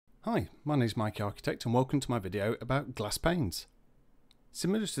Hi, my name is Mike Architect and welcome to my video about glass panes.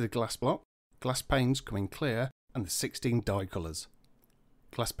 Similar to the glass block, glass panes come in clear and the 16 dye colours.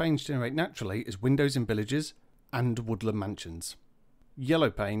 Glass panes generate naturally as windows in villages and woodland mansions. Yellow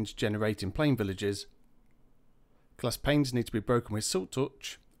panes generate in plain villages. Glass panes need to be broken with silk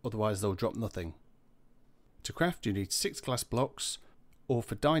touch, otherwise they'll drop nothing. To craft you need 6 glass blocks, or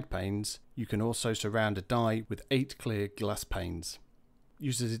for dyed panes you can also surround a die with 8 clear glass panes.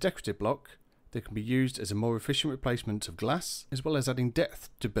 Used as a decorative block, they can be used as a more efficient replacement of glass, as well as adding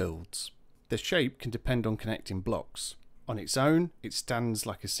depth to builds. Their shape can depend on connecting blocks. On its own, it stands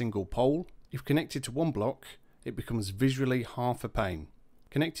like a single pole. If connected to one block, it becomes visually half a pane.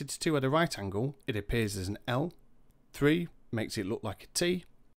 Connected to 2 at a right angle, it appears as an L. 3 makes it look like a T,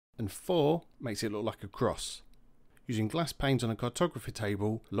 and 4 makes it look like a cross. Using glass panes on a cartography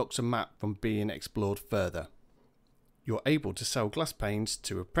table locks a map from being explored further. You're able to sell glass panes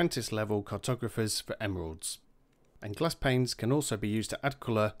to apprentice level cartographers for emeralds. And glass panes can also be used to add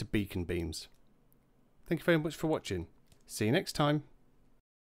colour to beacon beams. Thank you very much for watching. See you next time.